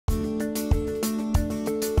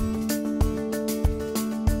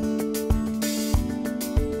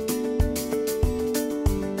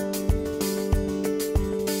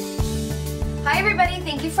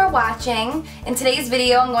for watching. In today's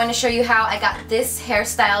video, I'm going to show you how I got this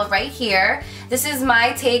hairstyle right here. This is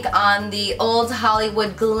my take on the old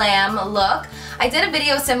Hollywood glam look. I did a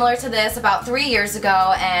video similar to this about 3 years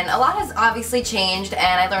ago, and a lot has obviously changed,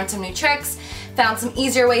 and I learned some new tricks, found some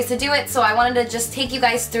easier ways to do it, so I wanted to just take you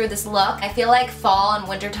guys through this look. I feel like fall and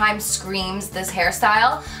wintertime screams this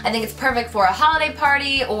hairstyle. I think it's perfect for a holiday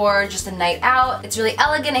party or just a night out. It's really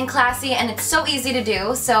elegant and classy, and it's so easy to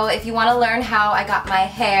do. So if you want to learn how I got my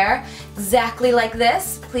hair exactly like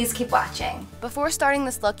this, please keep watching. Before starting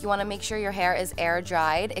this look, you want to make sure your hair is air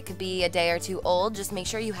dried. It could be a day or two old. Just make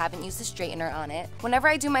sure you haven't used a straightener on it. Whenever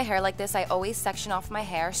I do my hair like this, I always section off my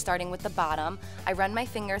hair, starting with the bottom. I run my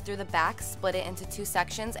finger through the back, split it into 2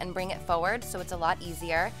 sections, and bring it forward so it's a lot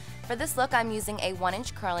easier. For this look, I'm using a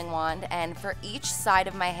 1-inch curling wand, and for each side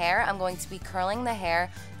of my hair, I'm going to be curling the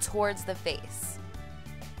hair towards the face.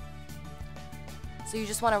 So you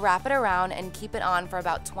just want to wrap it around and keep it on for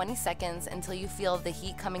about 20 seconds until you feel the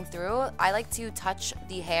heat coming through. I like to touch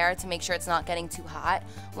the hair to make sure it's not getting too hot.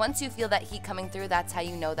 Once you feel that heat coming through, that's how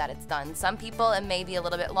you know that it's done. Some people, it may be a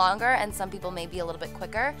little bit longer, and some people may be a little bit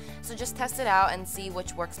quicker. So just test it out and see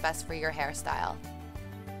which works best for your hairstyle.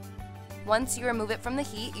 Once you remove it from the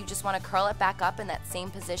heat, you just want to curl it back up in that same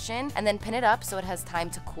position and then pin it up so it has time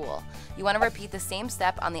to cool. You want to repeat the same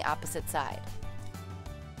step on the opposite side.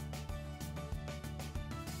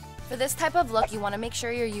 For this type of look, you want to make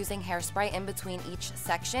sure you're using hairspray in between each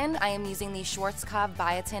section. I am using the Schwarzkopf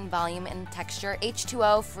Biotin Volume and Texture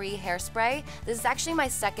H2O free hairspray. This is actually my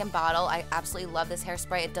second bottle. I absolutely love this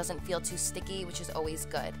hairspray. It doesn't feel too sticky, which is always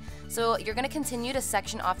good. So you're going to continue to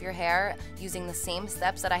section off your hair using the same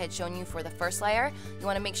steps that I had shown you for the first layer. You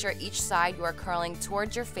want to make sure each side you are curling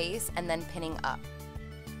towards your face and then pinning up.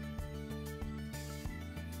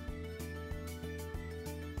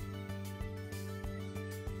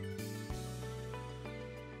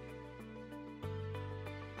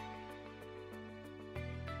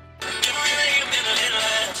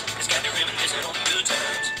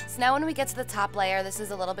 So now when we get to the top layer, this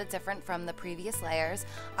is a little bit different from the previous layers.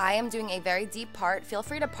 I am doing a very deep part. Feel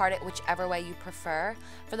free to part it whichever way you prefer.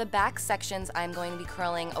 For the back sections, I'm going to be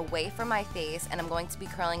curling away from my face, and I'm going to be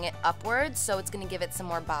curling it upwards, so it's going to give it some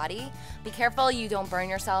more body. Be careful you don't burn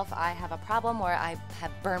yourself. I have a problem where I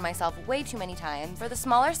have burned myself way too many times. For the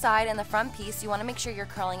smaller side and the front piece, you want to make sure you're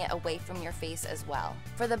curling it away from your face as well.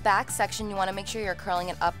 For the back section, you want to make sure you're curling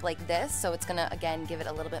it up like this, so it's going to, again, give it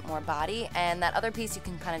a little bit more body, and that other piece you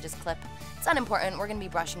can kind of just clip. It's unimportant, we're going to be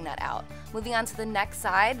brushing that out. Moving on to the next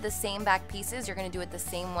side, the same back pieces, you're going to do it the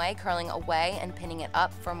same way, curling away and pinning it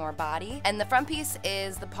up for more body. And the front piece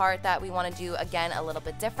is the part that we want to do, again, a little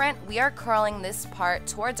bit different. We are curling this part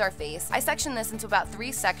towards our face. I section this into about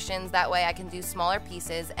 3 sections, that way I can do smaller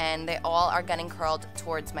pieces and they all are getting curled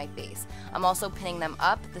towards my face. I'm also pinning them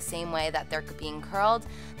up the same way that they're being curled.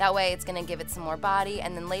 That way it's going to give it some more body,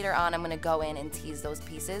 and then later on I'm going to go in and tease those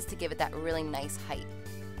pieces to give it that really nice height.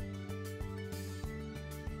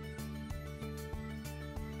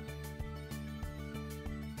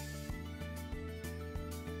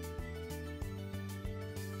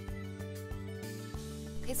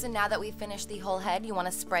 Okay, so now that we've finished the whole head, you want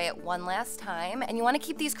to spray it one last time, and you want to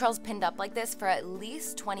keep these curls pinned up like this for at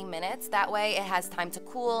least 20 minutes. That way it has time to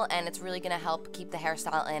cool, and it's really going to help keep the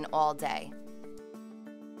hairstyle in all day.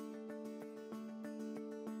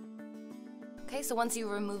 Okay, so once you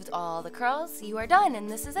removed all the curls, you are done, and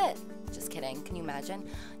this is it. Just kidding, can you imagine?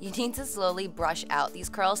 You need to slowly brush out these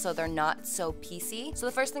curls so they're not so piecey. So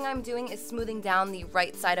the first thing I'm doing is smoothing down the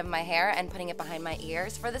right side of my hair and putting it behind my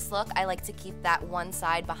ears. For this look, I like to keep that one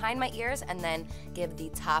side behind my ears and then give the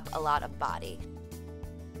top a lot of body.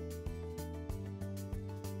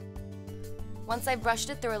 Once I've brushed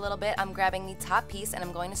it through a little bit, I'm grabbing the top piece and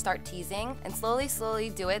I'm going to start teasing, and slowly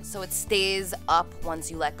do it so it stays up once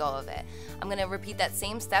you let go of it. I'm going to repeat that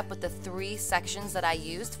same step with the 3 sections that I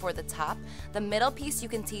used for the top. The middle piece you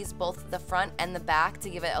can tease both the front and the back to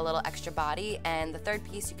give it a little extra body, and the third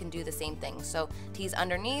piece you can do the same thing. So tease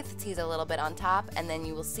underneath, tease a little bit on top, and then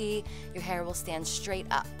you will see your hair will stand straight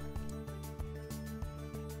up.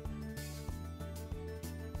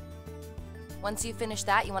 Once you finish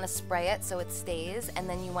that, you want to spray it so it stays, and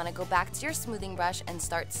then you want to go back to your smoothing brush and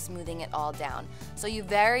start smoothing it all down. So you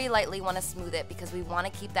very lightly want to smooth it because we want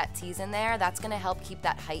to keep that tease in there. That's going to help keep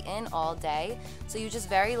that height in all day. So you just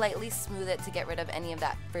very lightly smooth it to get rid of any of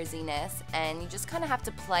that frizziness, and you just kind of have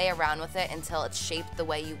to play around with it until it's shaped the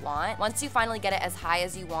way you want. Once you finally get it as high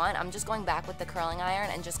as you want, I'm just going back with the curling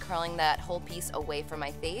iron and just curling that whole piece away from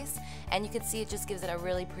my face, and you can see it just gives it a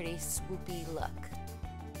really pretty swoopy look.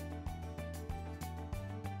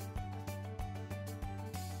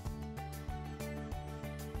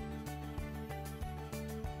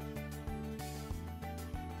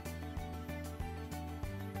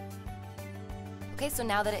 Okay, so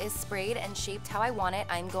now that it is sprayed and shaped how I want it,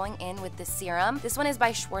 I'm going in with the serum. This one is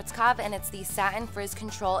by Schwarzkopf, and it's the Satin Frizz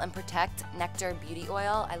Control and Protect Nectar Beauty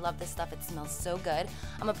Oil. I love this stuff, it smells so good.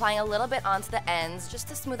 I'm applying a little bit onto the ends just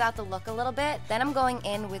to smooth out the look a little bit. Then I'm going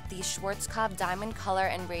in with the Schwarzkopf Diamond Color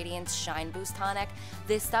and Radiance Shine Boost Tonic.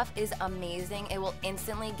 This stuff is amazing. It will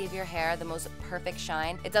instantly give your hair the most perfect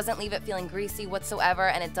shine. It doesn't leave it feeling greasy whatsoever,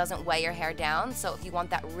 and it doesn't weigh your hair down. So if you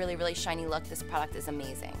want that really, really shiny look, this product is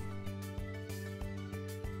amazing.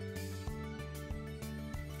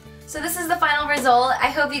 So this is the final result. I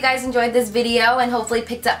hope you guys enjoyed this video and hopefully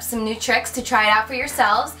picked up some new tricks to try it out for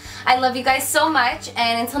yourselves. I love you guys so much,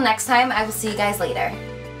 and until next time, I will see you guys later.